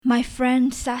My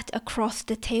friend sat across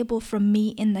the table from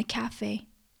me in the cafe.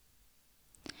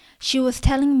 She was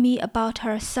telling me about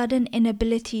her sudden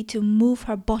inability to move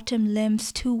her bottom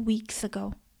limbs 2 weeks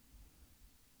ago.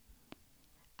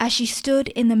 As she stood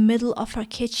in the middle of her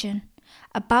kitchen,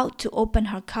 about to open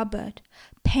her cupboard,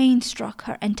 pain struck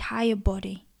her entire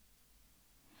body.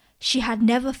 She had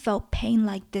never felt pain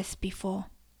like this before.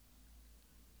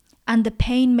 And the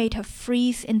pain made her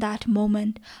freeze in that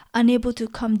moment, unable to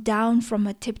come down from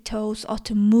her tiptoes or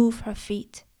to move her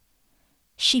feet.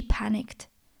 She panicked.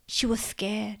 She was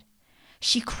scared.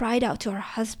 She cried out to her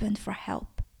husband for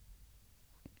help.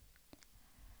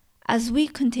 As we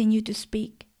continued to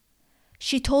speak,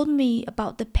 she told me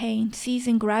about the pain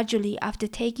ceasing gradually after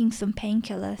taking some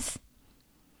painkillers.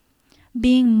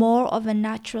 Being more of a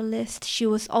naturalist, she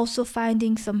was also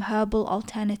finding some herbal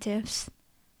alternatives.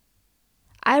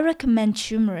 I recommend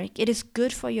tumeric. It is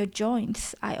good for your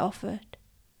joints, I offered.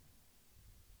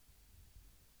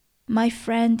 My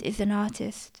friend is an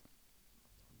artist,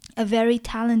 a very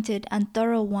talented and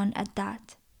thorough one at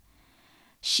that.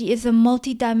 She is a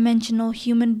multidimensional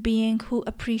human being who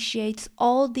appreciates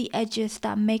all the edges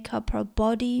that make up her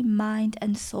body, mind,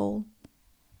 and soul.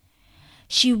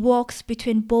 She walks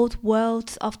between both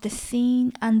worlds of the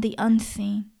seen and the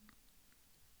unseen,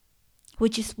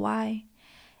 which is why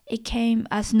it came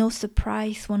as no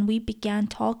surprise when we began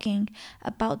talking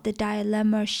about the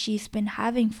dilemma she's been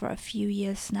having for a few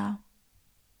years now.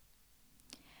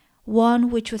 One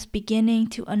which was beginning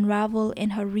to unravel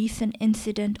in her recent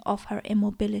incident of her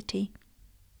immobility.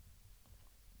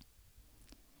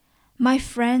 My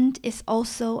friend is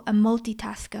also a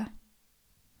multitasker.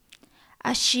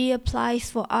 As she applies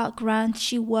for art grants,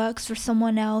 she works for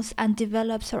someone else and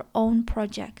develops her own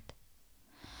project.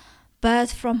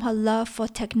 Birthed from her love for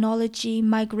technology,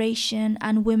 migration,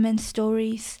 and women's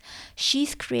stories,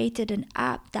 she's created an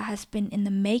app that has been in the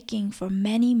making for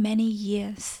many, many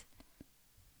years.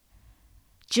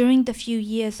 During the few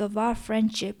years of our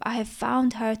friendship, I have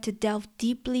found her to delve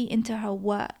deeply into her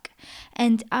work,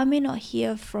 and I may not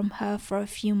hear from her for a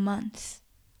few months.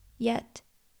 Yet,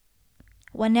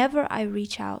 whenever I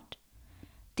reach out,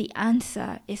 the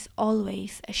answer is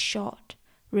always a short,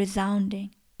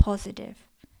 resounding, positive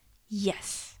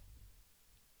yes.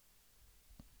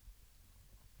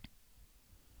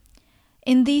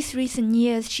 In these recent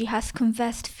years, she has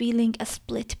confessed feeling a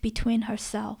split between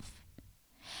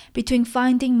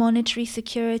finding monetary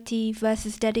security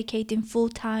versus dedicating full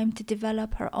time to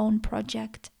develop her own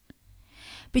project,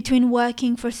 between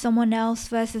working for someone else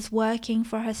versus working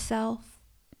for herself,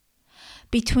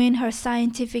 between her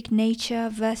scientific nature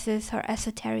versus her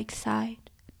esoteric side.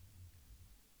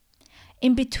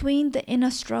 In between the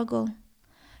inner struggle,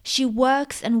 she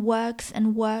works and works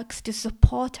and works to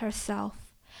support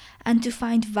herself and to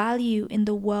find value in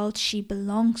the world she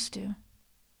belongs to,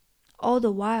 all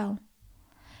the while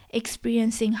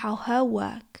experiencing how her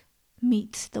work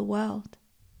meets the world.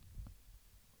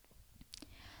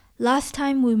 Last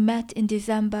time we met in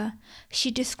December,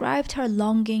 she described her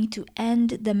longing to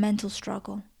end the mental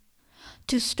struggle,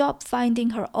 to stop finding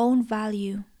her own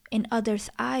value in others'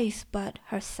 eyes but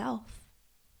herself,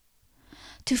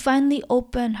 to finally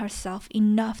open herself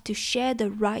enough to share the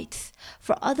rights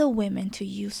for other women to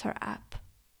use her app,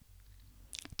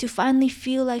 to finally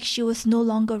feel like she was no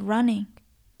longer running,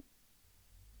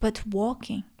 but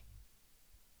walking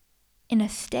in a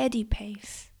steady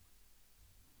pace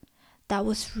that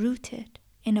was rooted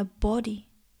in a body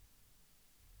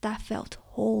that felt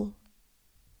whole.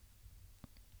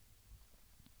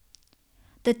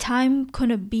 The time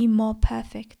couldn't be more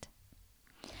perfect.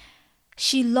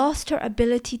 She lost her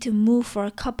ability to move for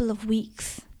a couple of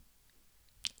weeks.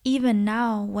 Even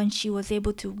now, when she was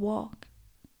able to walk,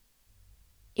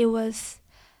 it was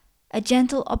a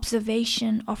gentle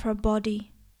observation of her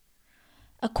body,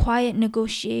 a quiet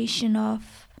negotiation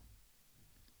of,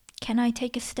 can I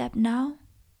take a step now?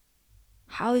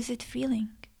 How is it feeling?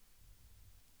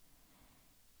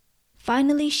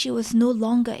 Finally, she was no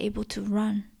longer able to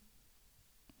run.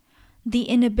 The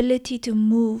inability to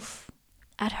move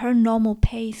at her normal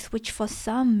pace, which for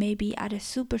some may be at a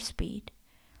super speed,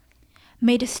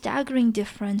 made a staggering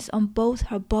difference on both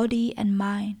her body and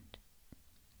mind.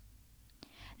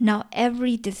 Now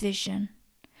every decision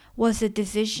was a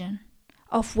decision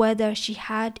of whether she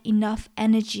had enough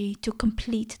energy to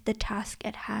complete the task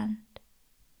at hand,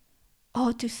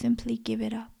 or to simply give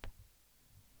it up.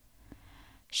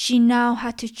 She now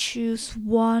had to choose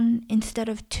 1 instead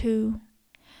of 2,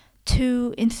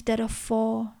 2 instead of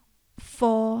 4,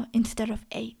 4 instead of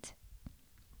 8.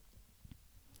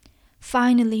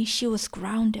 Finally, she was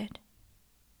grounded.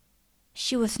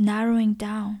 She was narrowing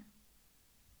down.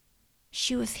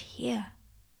 She was here,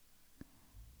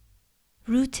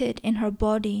 rooted in her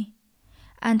body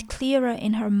and clearer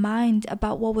in her mind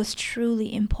about what was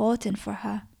truly important for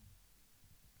her.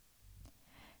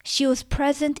 She was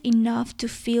present enough to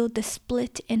feel the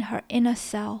split in her inner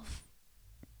self.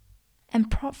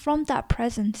 And from that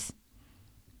presence,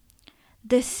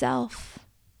 this self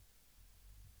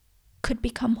could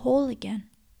become whole again.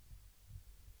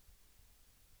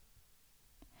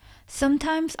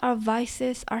 Sometimes our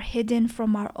vices are hidden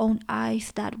from our own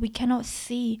eyes that we cannot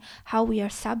see how we are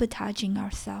sabotaging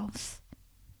ourselves.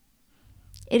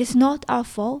 It is not our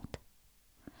fault.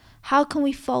 How can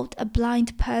we fault a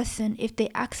blind person if they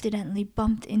accidentally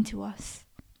bumped into us?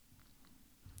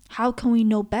 How can we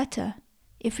know better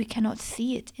if we cannot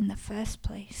see it in the first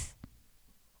place?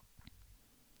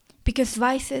 Because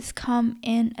vices come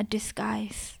in a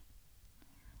disguise.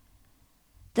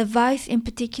 The vice in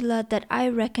particular that I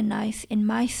recognize in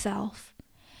myself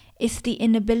is the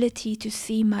inability to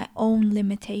see my own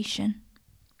limitation.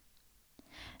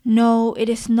 No, it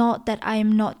is not that I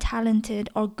am not talented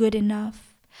or good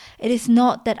enough. It is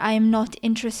not that I am not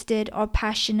interested or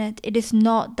passionate. It is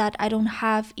not that I don't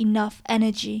have enough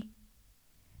energy.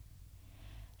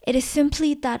 It is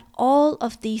simply that all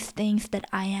of these things that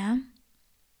I am,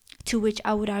 to which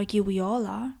I would argue we all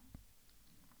are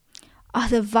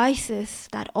the vices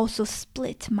that also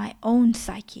split my own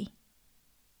psyche.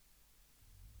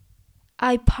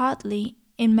 I partly,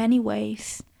 in many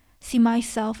ways, see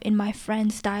myself in my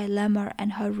friend's dilemma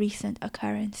and her recent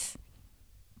occurrence.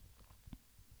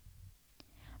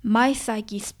 My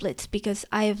psyche splits because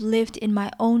I have lived in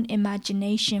my own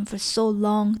imagination for so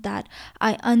long that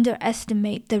I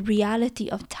underestimate the reality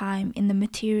of time in the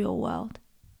material world.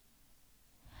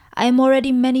 I am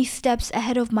already many steps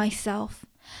ahead of myself,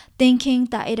 thinking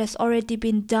that it has already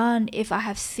been done if I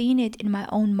have seen it in my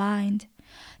own mind,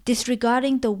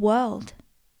 disregarding the world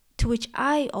to which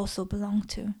I also belong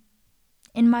to,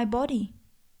 in my body,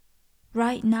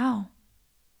 right now.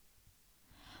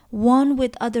 One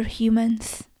with other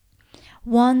humans,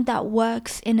 one that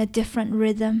works in a different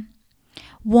rhythm,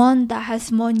 one that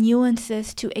has more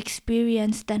nuances to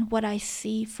experience than what I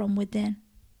see from within.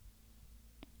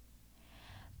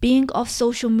 Being off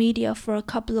social media for a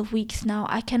couple of weeks now,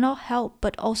 I cannot help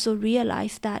but also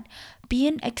realize that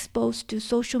being exposed to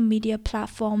social media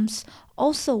platforms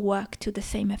also work to the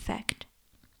same effect.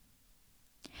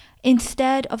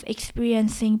 Instead of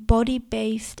experiencing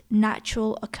body-based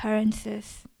natural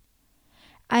occurrences,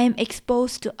 I am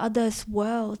exposed to others'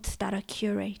 worlds that are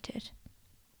curated.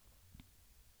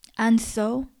 And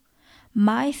so,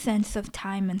 my sense of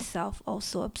time and self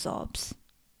also absorbs.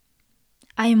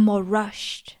 I am more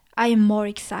rushed. I am more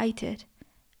excited.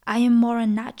 I am more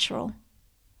unnatural.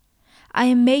 I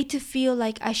am made to feel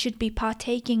like I should be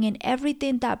partaking in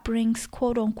everything that brings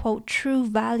quote-unquote true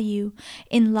value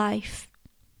in life.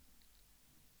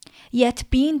 Yet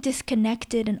being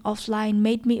disconnected and offline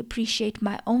made me appreciate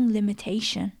my own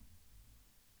limitation.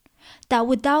 That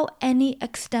without any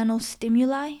external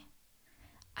stimuli,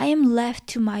 I am left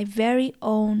to my very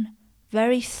own,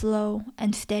 very slow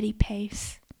and steady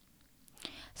pace.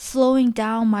 Slowing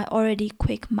down my already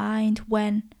quick mind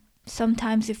when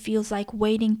sometimes it feels like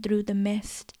wading through the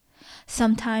mist,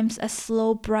 sometimes a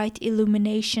slow bright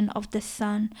illumination of the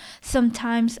sun,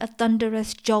 sometimes a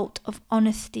thunderous jolt of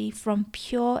honesty from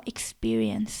pure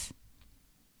experience.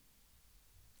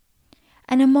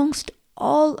 And amongst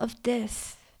all of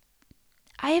this,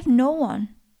 I have no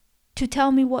one to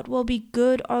tell me what will be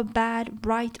good or bad,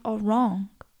 right or wrong.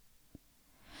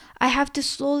 I have to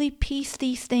slowly piece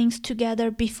these things together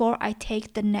before I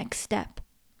take the next step,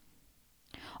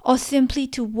 or simply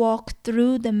to walk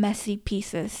through the messy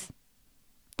pieces.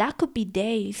 That could be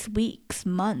days, weeks,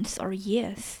 months, or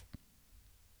years.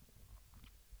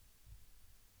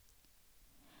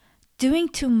 Doing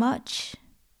too much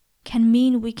can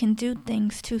mean we can do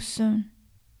things too soon.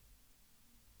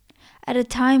 At a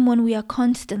time when we are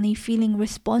constantly feeling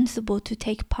responsible to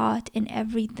take part in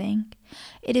everything,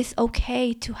 it is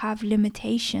okay to have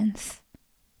limitations.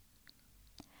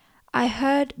 I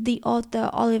heard the author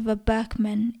Oliver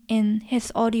Burkeman in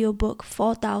his audiobook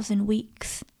 4,000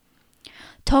 Weeks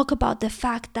talk about the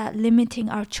fact that limiting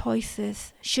our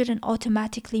choices shouldn't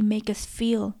automatically make us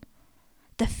feel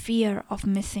the fear of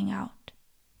missing out.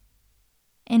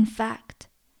 In fact,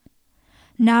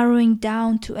 narrowing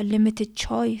down to a limited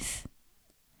choice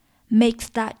makes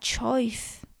that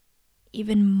choice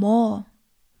even more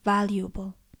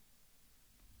valuable.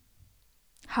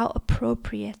 How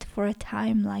appropriate for a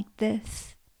time like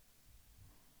this.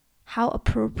 How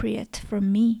appropriate for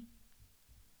me.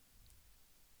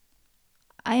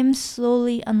 I am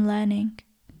slowly unlearning.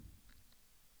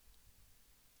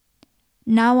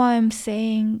 Now I am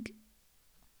saying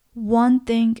one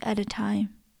thing at a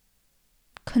time,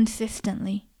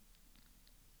 consistently.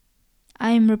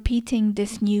 I am repeating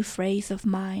this new phrase of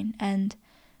mine, and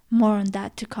more on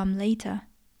that to come later.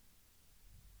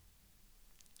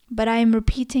 But I am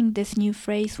repeating this new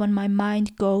phrase when my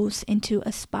mind goes into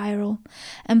a spiral,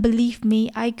 and believe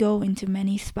me, I go into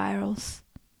many spirals.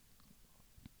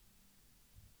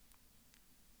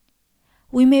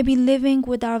 We may be living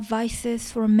with our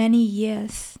vices for many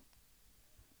years.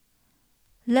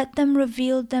 Let them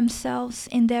reveal themselves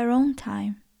in their own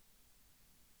time.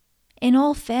 In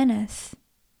all fairness,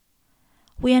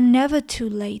 we are never too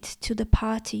late to the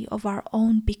party of our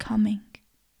own becoming.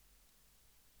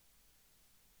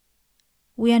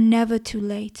 We are never too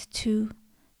late to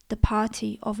the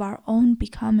party of our own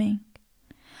becoming.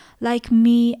 Like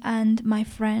me and my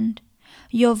friend,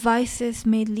 your vices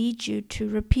may lead you to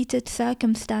repeated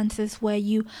circumstances where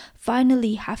you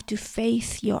finally have to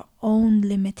face your own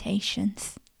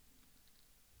limitations,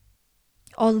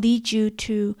 or lead you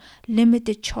to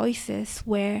limited choices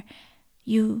where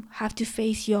you have to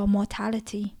face your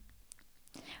mortality,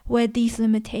 where these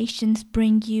limitations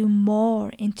bring you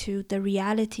more into the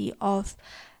reality of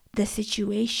the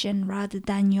situation rather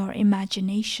than your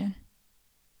imagination.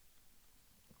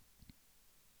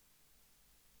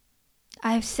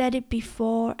 I've said it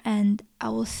before and I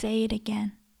will say it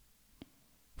again.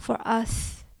 For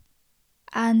us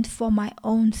and for my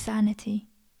own sanity,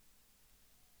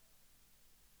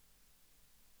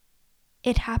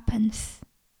 it happens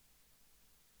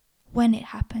when it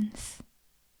happens.